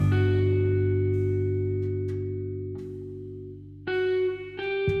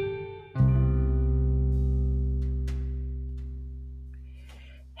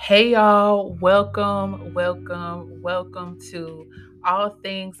Hey y'all, welcome to All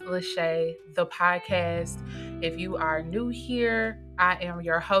Things Lachey, the podcast. If you are new here, I am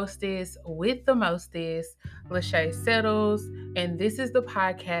your hostess with the mostest, Lachey Settles, and this is the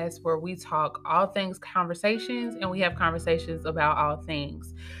podcast where we talk all things conversations and we have conversations about all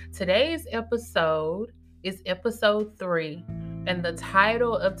things. Today's episode is episode 3, and the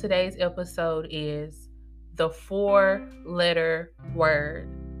title of today's episode is The 4-Letter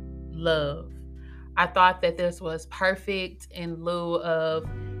Word. Love. I thought that this was perfect in lieu of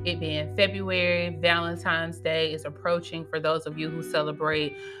it being February. Valentine's Day is approaching for those of you who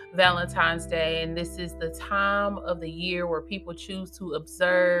celebrate Valentine's Day. And this is the time of the year where people choose to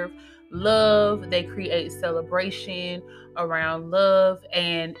observe love. They create celebration around love.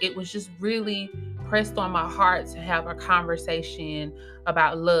 And it was just really pressed on my heart to have a conversation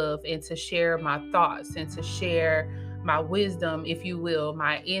about love and to share my thoughts and to share my wisdom, if you will,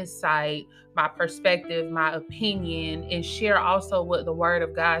 my insight, my perspective, my opinion, and share also what the Word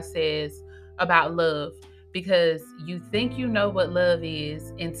of God says about love. Because you think you know what love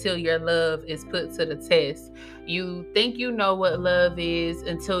is until your love is put to the test. You think you know what love is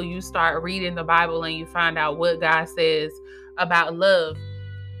until you start reading the Bible and you find out what God says about love.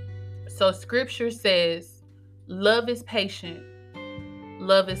 So scripture says, love is patient,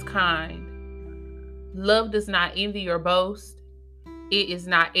 love is kind. Love does not envy or boast. It is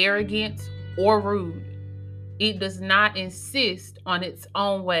not arrogant or rude. It does not insist on its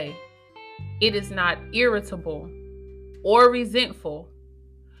own way. It is not irritable or resentful.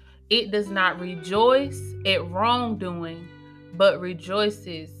 It does not rejoice at wrongdoing, but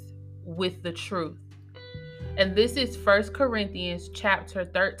rejoices with the truth. And this is 1 Corinthians chapter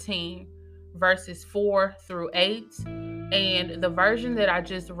 13, verses 4 through 8. And the version that I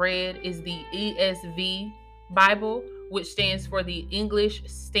just read is the ESV Bible, which stands for the English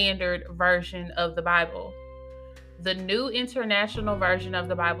Standard Version of the Bible. The New International Version of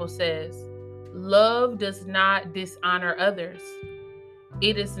the Bible says, love does not dishonor others.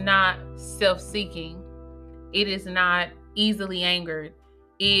 It is not self-seeking. It is not easily angered.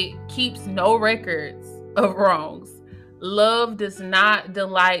 It keeps no records of wrongs. Love does not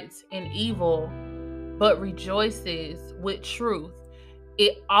delight in evil, but rejoices with truth.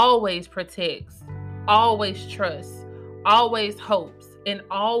 It always protects, always trusts, always hopes, and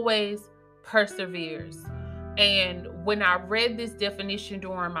always perseveres. And when I read this definition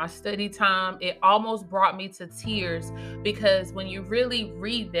during my study time, it almost brought me to tears, because when you really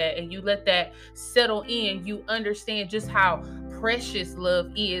read that and you let that settle in, you understand just how precious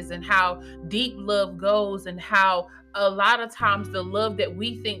love is and how deep love goes, and how a lot of times the love that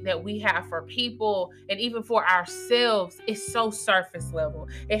we think that we have for people and even for ourselves is so surface level.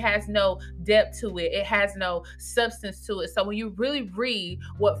 It has no depth to it. It has no substance to it. So when you really read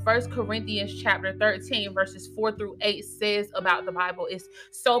what 1 Corinthians chapter 13 verses 4 through 8 says about the Bible, it's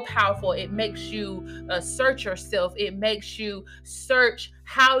so powerful. It makes you search yourself. It makes you search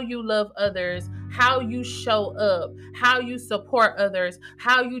how you love others, how you show up, how you support others,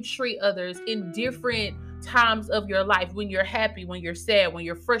 how you treat others in different times of your life, when you're happy, when you're sad, when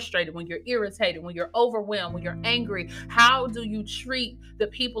you're frustrated, when you're irritated, when you're overwhelmed, when you're angry. How do you treat the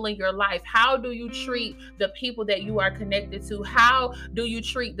people in your life? How do you treat the people that you are connected to? How do you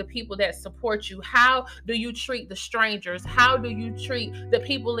treat the people that support you? How do you treat the strangers? How do you treat the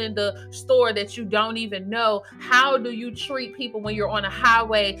people in the store that you don't even know? How do you treat people when you're on a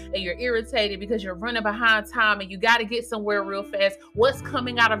highway and you're irritated because you're running behind time and you got to get somewhere real fast? What's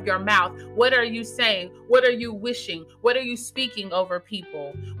coming out of your mouth? What are you saying? What are you wishing? What are you speaking over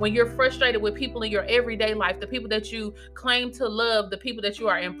people? When you're frustrated with people in your everyday life, the people that you claim to love, the people that you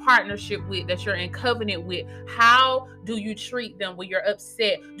are in partnership with, that you're in covenant with, how do you treat them when you're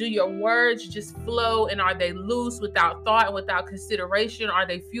upset? Do your words just flow, and are they loose without thought and without consideration? Are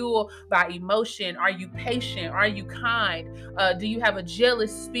they fueled by emotion? Are you patient? Are you kind? Do you have a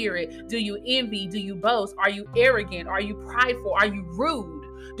jealous spirit? Do you envy? Do you boast? Are you arrogant? Are you prideful? Are you rude?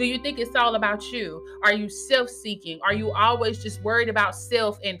 Do you think it's all about you? Are you self-seeking? Are you always just worried about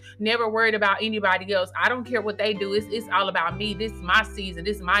self and never worried about anybody else? I don't care what they do. It's all about me. This is my season.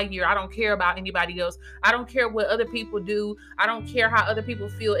 This is my year. I don't care about anybody else. I don't care what other people do. I don't care how other people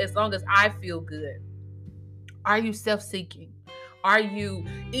feel, as long as I feel good. Are you self-seeking? Are you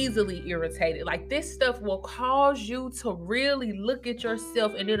easily irritated? Like, this stuff will cause you to really look at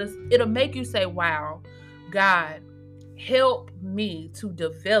yourself, and it'll make you say, wow, God, help me to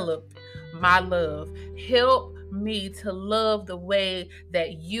develop my love. Help me to love the way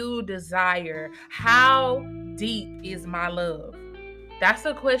that you desire. How deep is my love? That's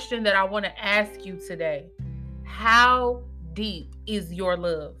a question that I want to ask you today. How deep is your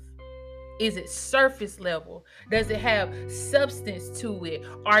love? Is it surface level? Does it have substance to it?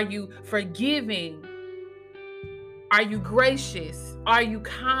 Are you forgiving? Are you gracious? Are you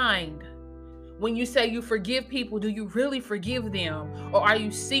kind? When you say you forgive people, do you really forgive them? Or are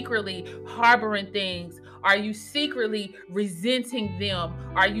you secretly harboring things? Are you secretly resenting them?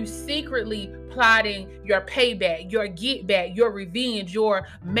 Are you secretly plotting your payback, your get back, your revenge, your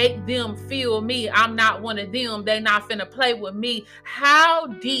make them feel me? I'm not one of them. They not finna play with me. How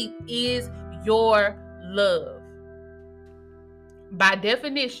deep is your love? By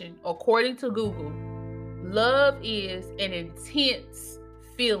definition, according to Google, love is an intense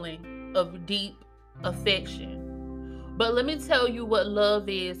feeling of deep affection. But let me tell you what love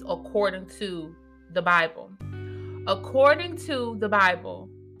is according to the Bible. According to the Bible,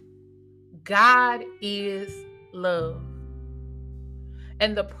 God is love.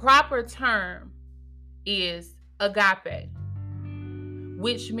 And the proper term is agape,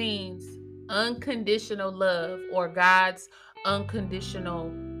 which means unconditional love, or God's unconditional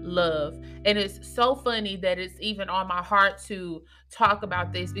love. And it's so funny that it's even on my heart to talk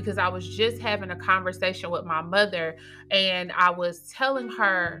about this, because I was just having a conversation with my mother, and I was telling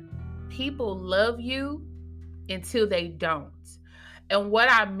her, people love you until they don't. And what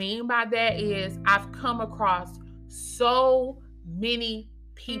I mean by that is I've come across so many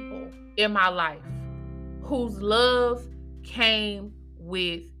people in my life whose love came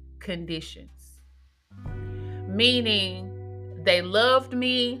with conditions. Meaning they loved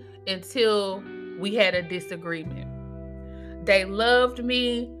me until we had a disagreement. They loved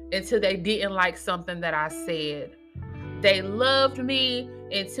me until they didn't like something that I said. They loved me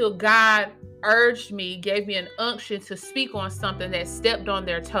until God urged me, gave me an unction to speak on something that stepped on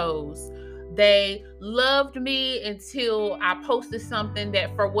their toes. They loved me until I posted something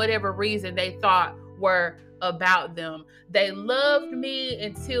that for whatever reason they thought were about them. They loved me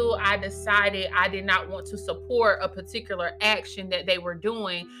until I decided I did not want to support a particular action that they were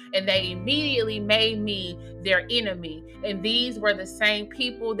doing, and they immediately made me their enemy. And these were the same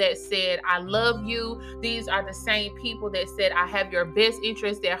people that said, I love you. These are the same people that said, I have your best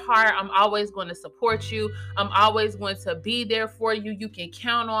interest at heart. I'm always going to support you. I'm always going to be there for you. You can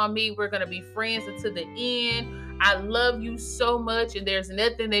count on me. We're going to be friends until the end. I love you so much, and there's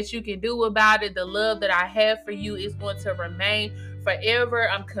nothing that you can do about it. The love that I have for you is going to remain forever.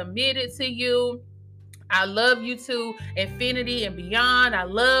 I'm committed to you. I love you to infinity and beyond. I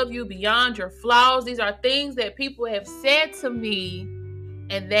love you beyond your flaws. These are things that people have said to me,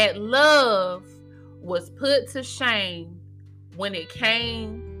 and that love was put to shame when it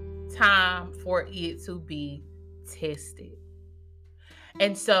came time for it to be tested.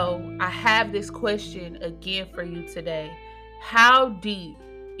 And so I have this question again for you today. How deep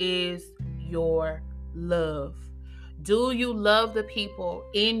is your love? Do you love the people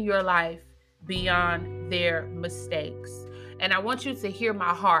in your life beyond their mistakes? And I want you to hear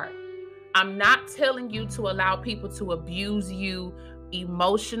my heart. I'm not telling you to allow people to abuse you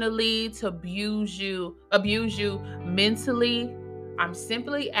emotionally, to abuse you mentally. I'm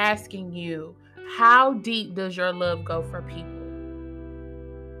simply asking you, how deep does your love go for people?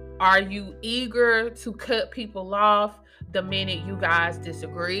 Are you eager to cut people off the minute you guys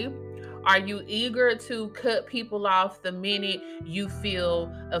disagree? Are you eager to cut people off the minute you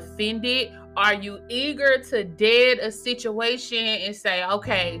feel offended? Are you eager to dead a situation and say,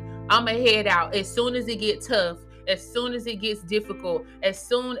 okay, I'm going to head out as soon as it gets tough, as soon as it gets difficult, as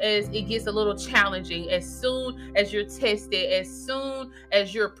soon as it gets a little challenging, as soon as you're tested, as soon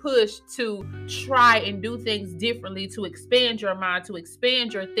as you're pushed to try and do things differently, to expand your mind, to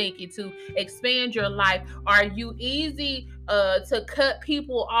expand your thinking, to expand your life? Are you easy to cut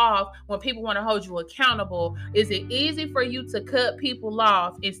people off when people want to hold you accountable? Is it easy for you to cut people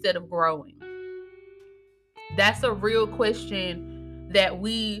off instead of growing? That's a real question that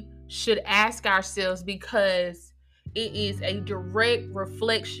we should ask ourselves, because it is a direct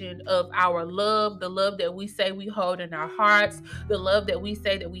reflection of our love, the love that we say we hold in our hearts, the love that we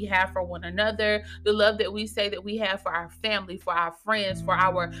say that we have for one another, the love that we say that we have for our family, for our friends, for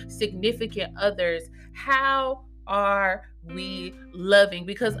our significant others. How are we loving?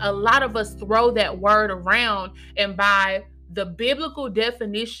 Because a lot of us throw that word around, and by the biblical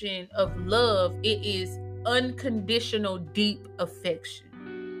definition of love, it is unconditional deep affection.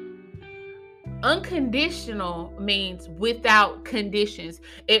 Unconditional means without conditions.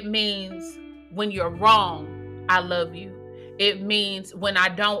 It means when you're wrong, I love you. It means when I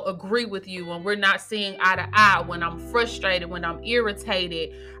don't agree with you, when we're not seeing eye to eye, when I'm frustrated, when I'm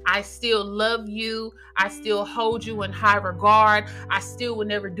irritated, I still love you. I still hold you in high regard. I still would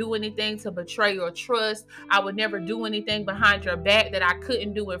never do anything to betray your trust. I would never do anything behind your back that I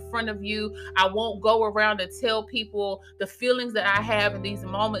couldn't do in front of you. I won't go around and tell people the feelings that I have in these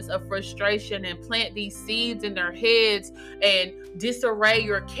moments of frustration and plant these seeds in their heads and disarray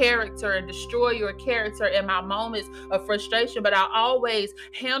your character and destroy your character in my moments of frustration. But I'll always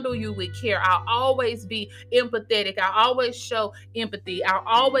handle you with care. I'll always be empathetic. I'll always show empathy. I'll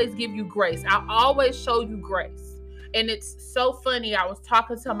always give you grace. I'll always show you grace. And it's so funny. I was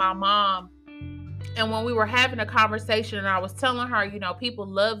talking to my mom, and when we were having a conversation and I was telling her, people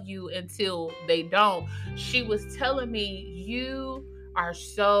love you until they don't, she was telling me, you are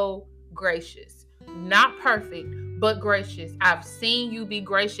so gracious. Not perfect, but gracious. I've seen you be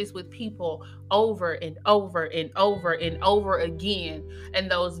gracious with people over and over and over and over again.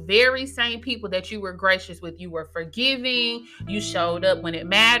 And those very same people that you were gracious with, you were forgiving. You showed up when it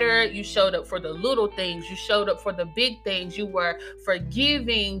mattered. You showed up for the little things. You showed up for the big things. You were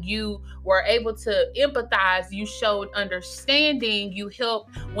forgiving. You were able to empathize. You showed understanding. You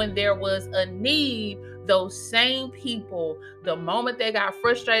helped when there was a need. Those same people, the moment they got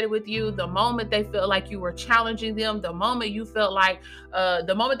frustrated with you, the moment they felt like you were challenging them, the moment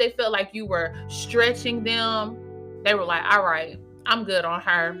they felt like you were stretching them, they were like, all right, I'm good on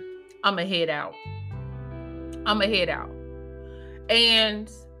her. I'ma head out.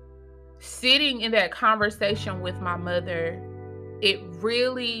 And sitting in that conversation with my mother, it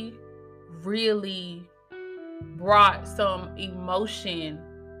really, really brought some emotion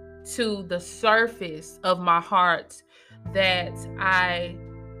to the surface of my heart that I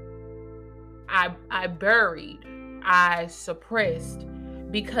buried, I suppressed,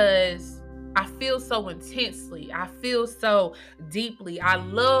 because I feel so intensely. I feel so deeply. I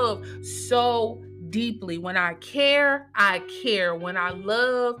love so deeply. When I care, I care. When I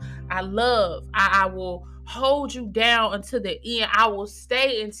love, I love. I will hold you down until the end. I will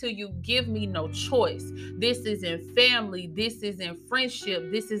stay until you give me no choice. This is in family. This is in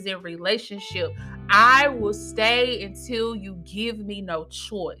friendship. This is in relationship. I will stay until you give me no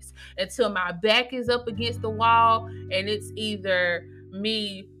choice. Until my back is up against the wall and it's either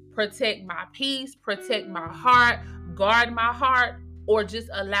me protect my peace, protect my heart, guard my heart, or just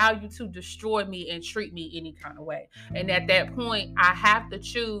allow you to destroy me and treat me any kind of way. And at that point, I have to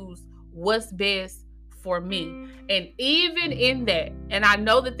choose what's best for me. And even in that, and I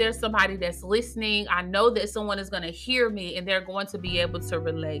know that there's somebody that's listening, I know that someone is going to hear me and they're going to be able to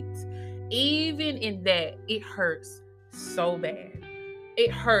relate. Even in that, it hurts so bad.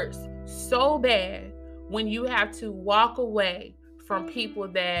 It hurts so bad when you have to walk away from people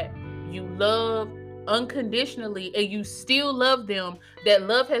that you love unconditionally and you still love them. That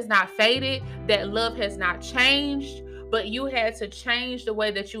love has not faded, that love has not changed, but you had to change the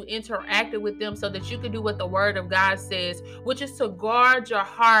way that you interacted with them so that you could do what the word of God says, which is to guard your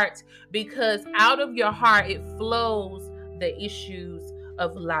heart, because out of your heart it flows the issues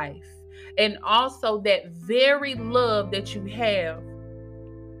of life. And also that very love that you have,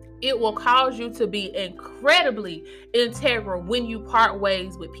 it will cause you to be incredibly integral when you part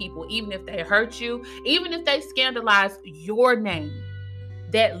ways with people, even if they hurt you, even if they scandalize your name.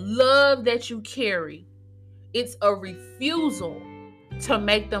 That love that you carry, it's a refusal to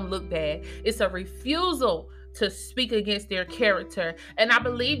make them look bad. It's a refusal to speak against their character. And I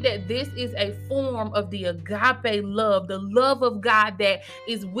believe that this is a form of the agape love, the love of God that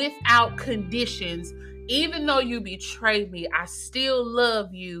is without conditions. Even though you betrayed me, I still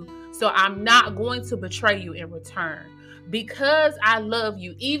love you. So I'm not going to betray you in return. Because I love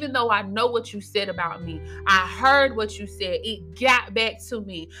you, even though I know what you said about me, I heard what you said, it got back to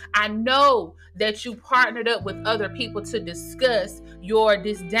me. I know that you partnered up with other people to discuss your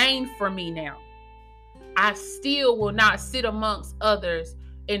disdain for me now. I still will not sit amongst others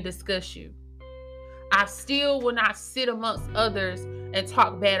and discuss you. I still will not sit amongst others and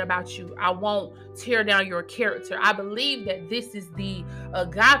talk bad about you. I won't tear down your character. I believe that this is the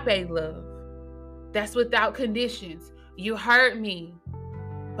agape love. That's without conditions. You hurt me,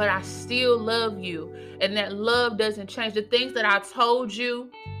 but I still love you. And that love doesn't change. The things that I told you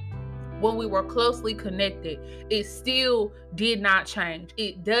when we were closely connected, it still did not change.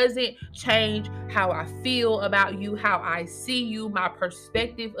 It doesn't change how I feel about you, how I see you, my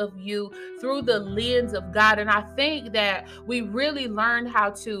perspective of you through the lens of God. And I think that we really learn how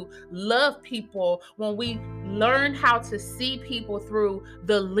to love people when we Learn how to see people through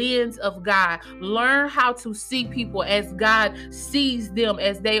the lens of God. Learn how to see people as God sees them,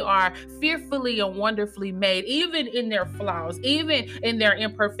 as they are fearfully and wonderfully made, even in their flaws, even in their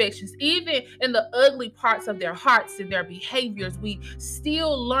imperfections, even in the ugly parts of their hearts and their behaviors. We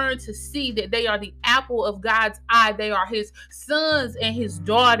still learn to see that they are the apple of God's eye. They are his sons and his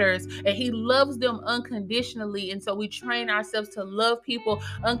daughters, and he loves them unconditionally. And so we train ourselves to love people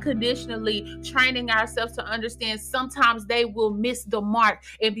unconditionally, training ourselves to understand sometimes they will miss the mark.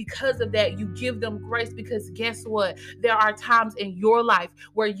 And because of that, you give them grace, because guess what? There are times in your life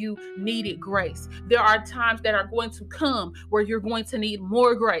where you needed grace. There are times that are going to come where you're going to need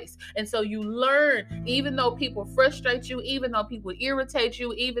more grace. And so you learn, even though people frustrate you, even though people irritate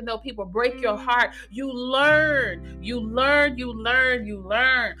you, even though people break your heart, you learn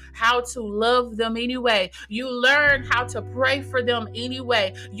how to love them anyway. You learn how to pray for them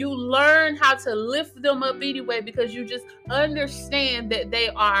anyway. You learn how to lift them up anyway, because you just understand that they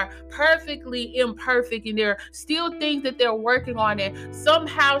are perfectly imperfect and there are still things that they're working on. And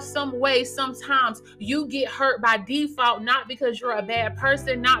somehow, some way, sometimes you get hurt by default, not because you're a bad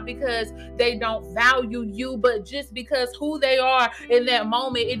person, not because they don't value you, but just because who they are in that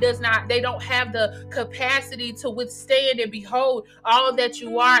moment, they don't have the capacity to withstand and behold all that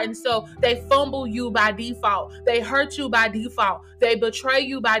you are. And so they fumble you by default. They hurt you by default. They betray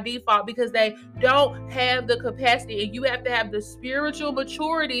you by default because they don't have the capacity. And you have to have the spiritual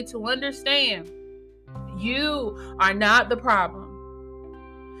maturity to understand you are not the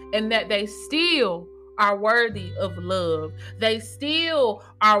problem, and that they still are worthy of love. They still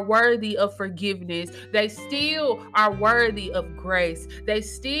are worthy of forgiveness. They still are worthy of grace. They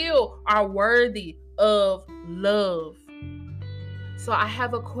still are worthy of love. So I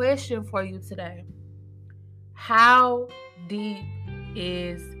have a question for you today. How deep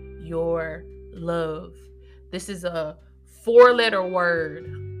is your love? This is a 4-letter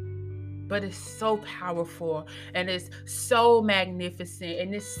word, but it's so powerful and it's so magnificent.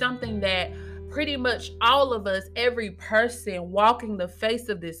 And it's something that pretty much all of us, every person walking the face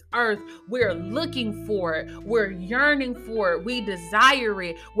of this earth, we're looking for it. We're yearning for it. We desire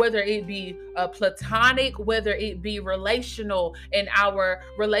it, whether it be platonic, whether it be relational in our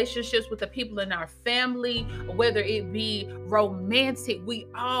relationships with the people in our family, whether it be romantic. We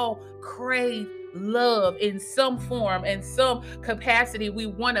all crave love in some form, in some capacity. We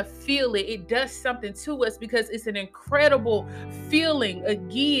want to feel it. It does something to us because it's an incredible feeling.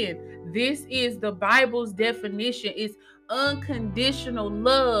 Again, this is the Bible's definition. It's unconditional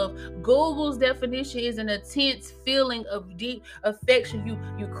love. Google's definition is an intense feeling of deep affection.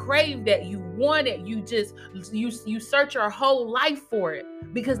 You crave that, you want it, you search your whole life for it,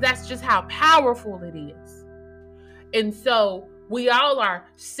 because that's just how powerful it is. And so we all are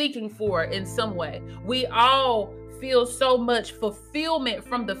seeking for it in some way. We all feel so much fulfillment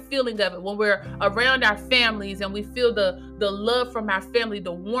from the feeling of it when we're around our families and we feel the love from our family,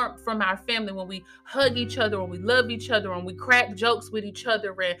 the warmth from our family, when we hug each other, when we love each other, when we crack jokes with each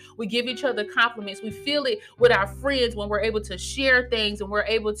other and we give each other compliments. We feel it with our friends when we're able to share things and we're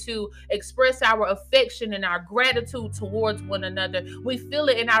able to express our affection and our gratitude towards one another. We feel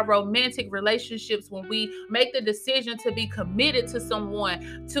it in our romantic relationships when we make the decision to be committed to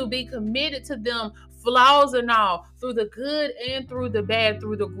someone, to be committed to them, flaws and all, through the good and through the bad,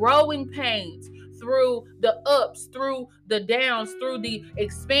 through the growing pains, through the ups, through the downs, through the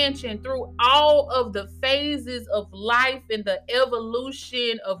expansion, through all of the phases of life and the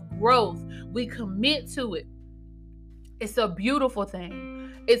evolution of growth. We commit to it. It's a beautiful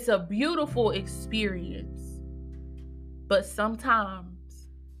thing. It's a beautiful experience. But sometimes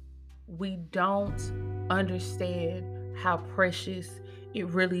we don't understand how precious it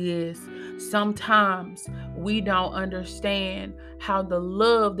really is. Sometimes we don't understand how the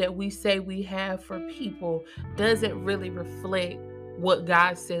love that we say we have for people doesn't really reflect what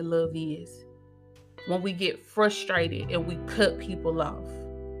God said love is. When we get frustrated and we cut people off.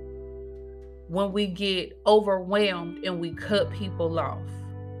 When we get overwhelmed and we cut people off.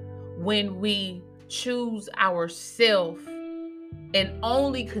 When we choose ourselves and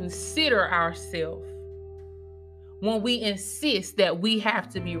only consider ourselves. When we insist that we have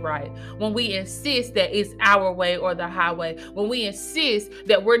to be right, when we insist that it's our way or the highway, when we insist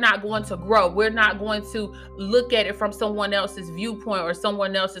that we're not going to grow, we're not going to look at it from someone else's viewpoint or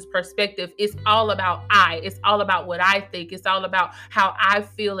someone else's perspective. It's all about it's all about what I think. It's all about how I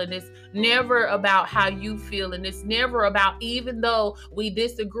feel, and it's never about how you feel, and it's never about, even though we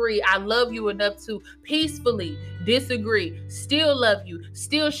disagree, I love you enough to peacefully disagree, still love you,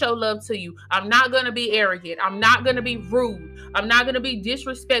 still show love to you. I'm not going to be arrogant. I'm not going to be rude. I'm not going to be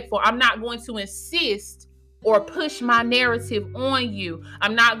disrespectful. I'm not going to insist or push my narrative on you.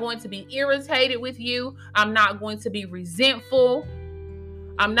 I'm not going to be irritated with you. I'm not going to be resentful.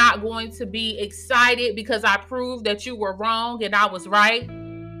 I'm not going to be excited because I proved that you were wrong and I was right.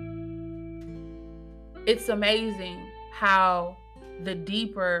 It's amazing how the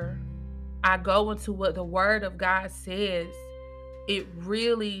deeper I go into what the Word of God says, it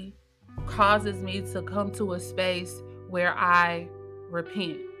really causes me to come to a space where I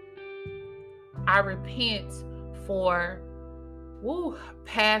repent. I repent for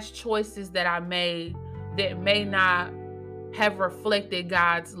past choices that I made that may not have reflected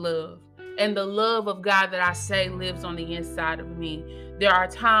God's love. And the love of God that I say lives on the inside of me. There are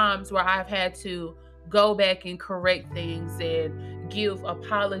times where I've had to go back and correct things and give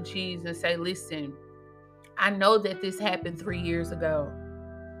apologies and say, listen, I know that this happened 3 years ago,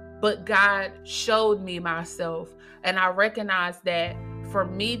 but God showed me myself. And I recognize that for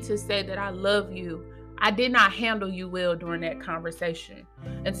me to say that I love you, I did not handle you well during that conversation.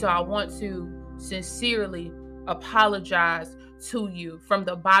 And so I want to sincerely apologize to you from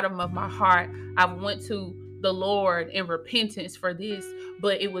the bottom of my heart. I went to the Lord in repentance for this,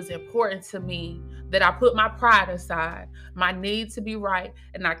 but it was important to me that I put my pride aside, my need to be right,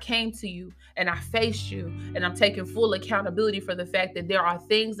 and I came to you and I faced you, and I'm taking full accountability for the fact that there are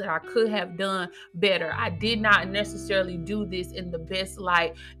things that I could have done better. I did not necessarily do this in the best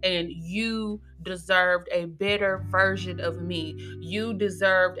light, and you deserved a better version of me. You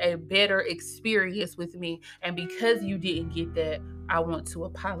deserved a better experience with me, and because you didn't get that, I want to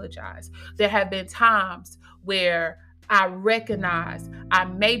apologize. There have been times where I recognize I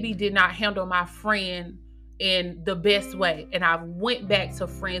maybe did not handle my friend in the best way. And I went back to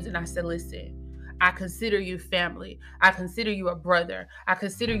friends and I said, listen, I consider you family. I consider you a brother. I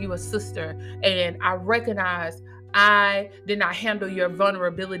consider you a sister. And I recognize I did not handle your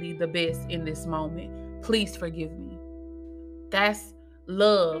vulnerability the best in this moment. Please forgive me. That's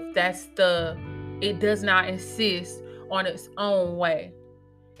love. It does not insist on its own way.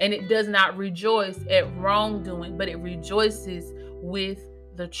 And it does not rejoice at wrongdoing, but it rejoices with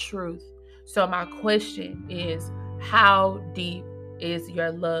the truth. So my question is, how deep is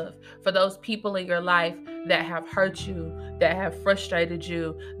your love for those people in your life that have hurt you, that have frustrated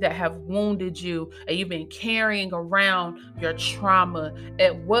you, that have wounded you, and you've been carrying around your trauma?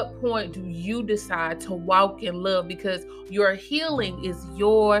 At what point do you decide to walk in love? Because your healing is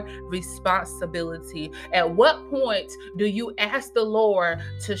your responsibility. At what point do you ask the Lord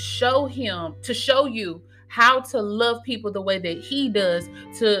to show you how to love people the way that He does,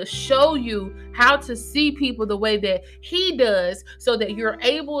 to show you how to see people the way that He does, so that you're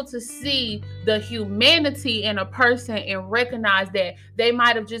able to see the humanity in a person and recognize that they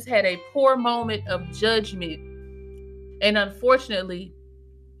might have just had a poor moment of judgment. And unfortunately,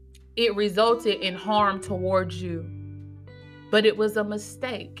 it resulted in harm towards you. But it was a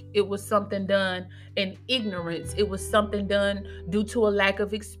mistake. It was something done in ignorance. It was something done due to a lack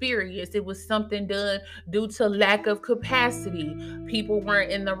of experience. It was something done due to lack of capacity. People weren't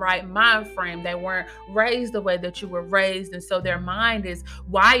in the right mind frame. They weren't raised the way that you were raised. And so their mind is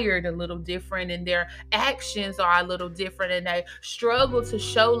wired a little different, and their actions are a little different, and they struggle to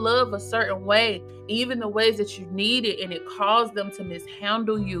show love a certain way, even the ways that you need it, and it caused them to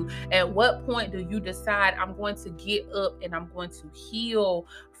mishandle you. At what point do you decide, I'm going to get up and I'm going to heal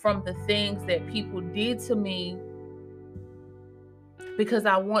from the things that people did to me, because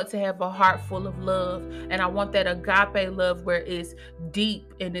I want to have a heart full of love, and I want that agape love where it's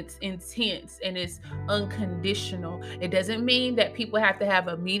deep and it's intense and it's unconditional. It doesn't mean that people have to have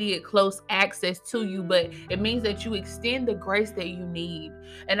immediate close access to you, but it means that you extend the grace that you need.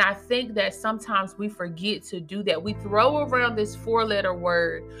 And I think that sometimes we forget to do that. We throw around this 4-letter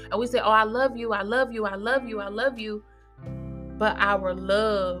word and we say, oh, I love you, I love you, I love you, I love you. But our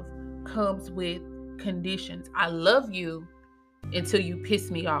love comes with conditions. I love you until you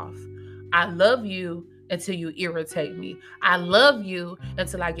piss me off. I love you until you irritate me. I love you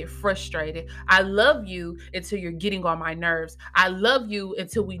until I get frustrated. I love you until you're getting on my nerves. I love you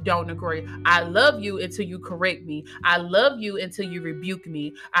until we don't agree. I love you until you correct me. I love you until you rebuke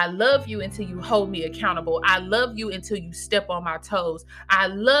me. I love you until you hold me accountable. I love you until you step on my toes. I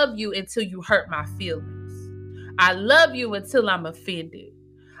love you until you hurt my feelings. I love you until I'm offended.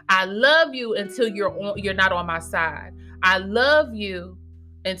 I love you until you're not on my side. I love you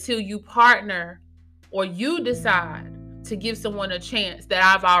until you partner or you decide to give someone a chance that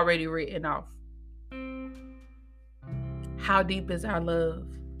I've already written off. How deep is our love?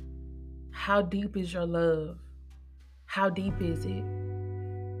 How deep is your love? How deep is it?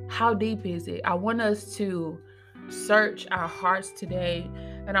 How deep is it? I want us to search our hearts today,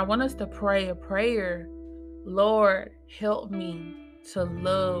 and I want us to pray a prayer Lord, help me to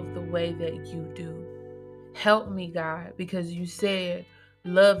love the way that you do. Help me, God, because you said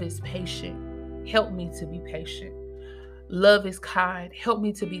love is patient. Help me to be patient. Love is kind. Help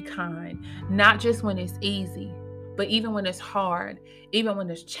me to be kind, not just when it's easy, but even when it's hard, even when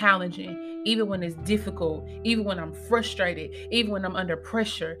it's challenging, even when it's difficult, even when I'm frustrated, even when I'm under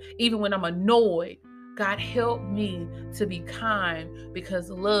pressure, even when I'm annoyed. God, help me to be kind because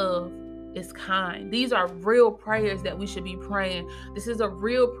love is kind. These are real prayers that we should be praying. This is a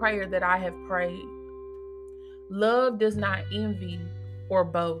real prayer that I have prayed. Love does not envy or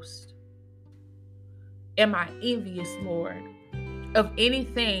boast. Am I envious, Lord, of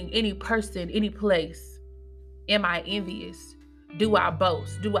anything, any person, any place? Am I envious? Do I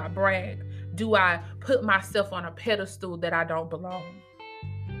boast? Do I brag? Do I put myself on a pedestal that I don't belong?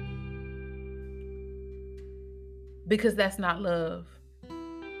 Because that's not love.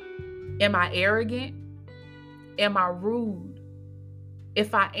 Am I arrogant? Am I rude?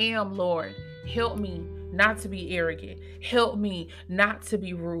 If I am, Lord, help me not to be arrogant. Help me not to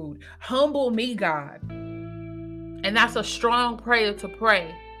be rude. Humble me, God. And that's a strong prayer to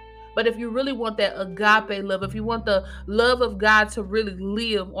pray. But if you really want that agape love, if you want the love of God to really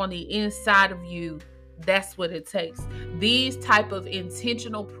live on the inside of you, that's what it takes. These type of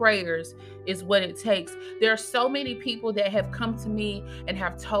intentional prayers is what it takes. There are so many people that have come to me and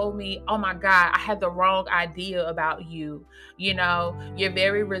have told me, oh my God, I had the wrong idea about you. You know, you're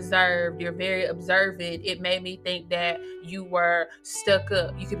very reserved. You're very observant. It made me think that you were stuck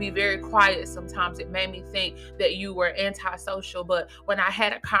up. You could be very quiet sometimes. It made me think that you were antisocial. But when I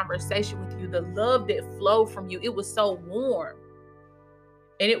had a conversation with you, the love that flowed from you, it was so warm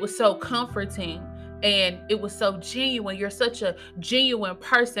and it was so comforting. And it was so genuine. You're such a genuine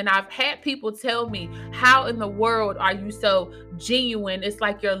person. I've had people tell me, how in the world are you so genuine? It's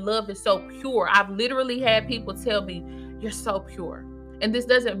like your love is so pure. I've literally had people tell me, you're so pure. And this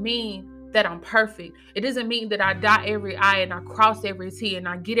doesn't mean that I'm perfect. It doesn't mean that I dot every I and I cross every T and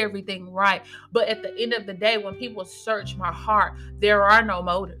I get everything right. But at the end of the day, when people search my heart, there are no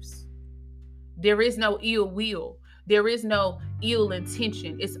motives. There is no ill will. There is no ill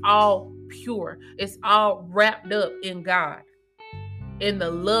intention. It's all pure. It's all wrapped up in God, in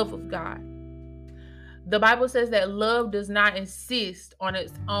the love of God. The Bible says that love does not insist on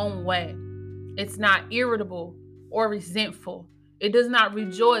its own way. It's not irritable or resentful. It does not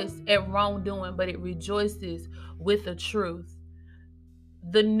rejoice at wrongdoing, but it rejoices with the truth.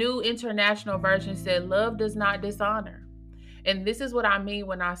 The New International Version said, love does not dishonor. And this is what I mean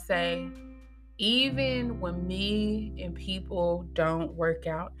when I say, even when me and people don't work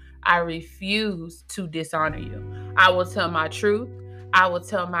out, I refuse to dishonor you. I will tell my truth. I will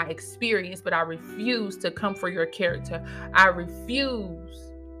tell my experience, but I refuse to come for your character. I refuse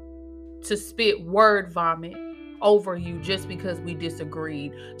to spit word vomit over you just because we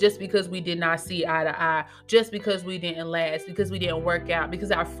disagreed, just because we did not see eye to eye, just because we didn't last, because we didn't work out,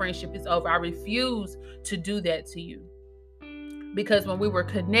 because our friendship is over. I refuse to do that to you. Because when we were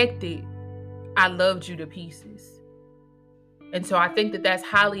connected, I loved you to pieces. And so I think that that's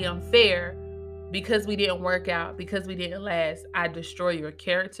highly unfair because we didn't work out, because we didn't last. I destroy your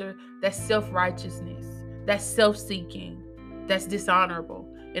character. That's self-righteousness. That's self-seeking. That's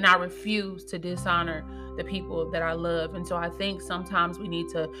dishonorable. And I refuse to dishonor the people that I love. And so I think sometimes we need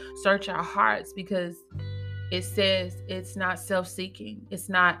to search our hearts because it says it's not self-seeking. It's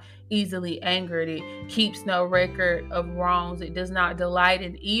not easily angered. It keeps no record of wrongs. It does not delight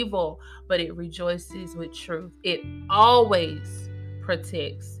in evil, but it rejoices with truth. It always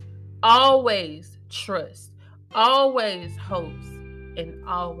protects, always trusts, always hopes, and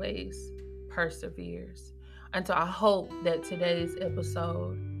always perseveres. And so I hope that today's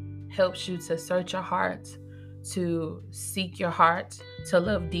episode helps you to search your heart, to seek your heart, to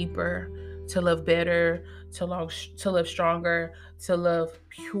love deeper, to love better, to love stronger, to love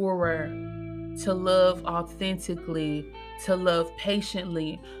purer, to love authentically, to love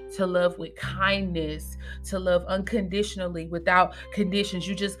patiently, to love with kindness, to love unconditionally, without conditions.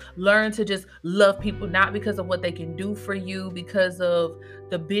 You just learn to just love people, not because of what they can do for you, because of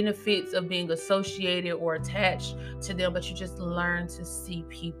the benefits of being associated or attached to them, but you just learn to see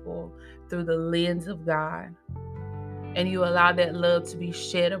people through the lens of God. And you allow that love to be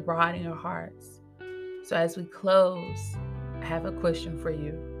shed abroad in your hearts. So as we close, I have a question for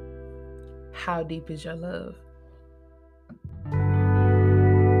you. How deep is your love?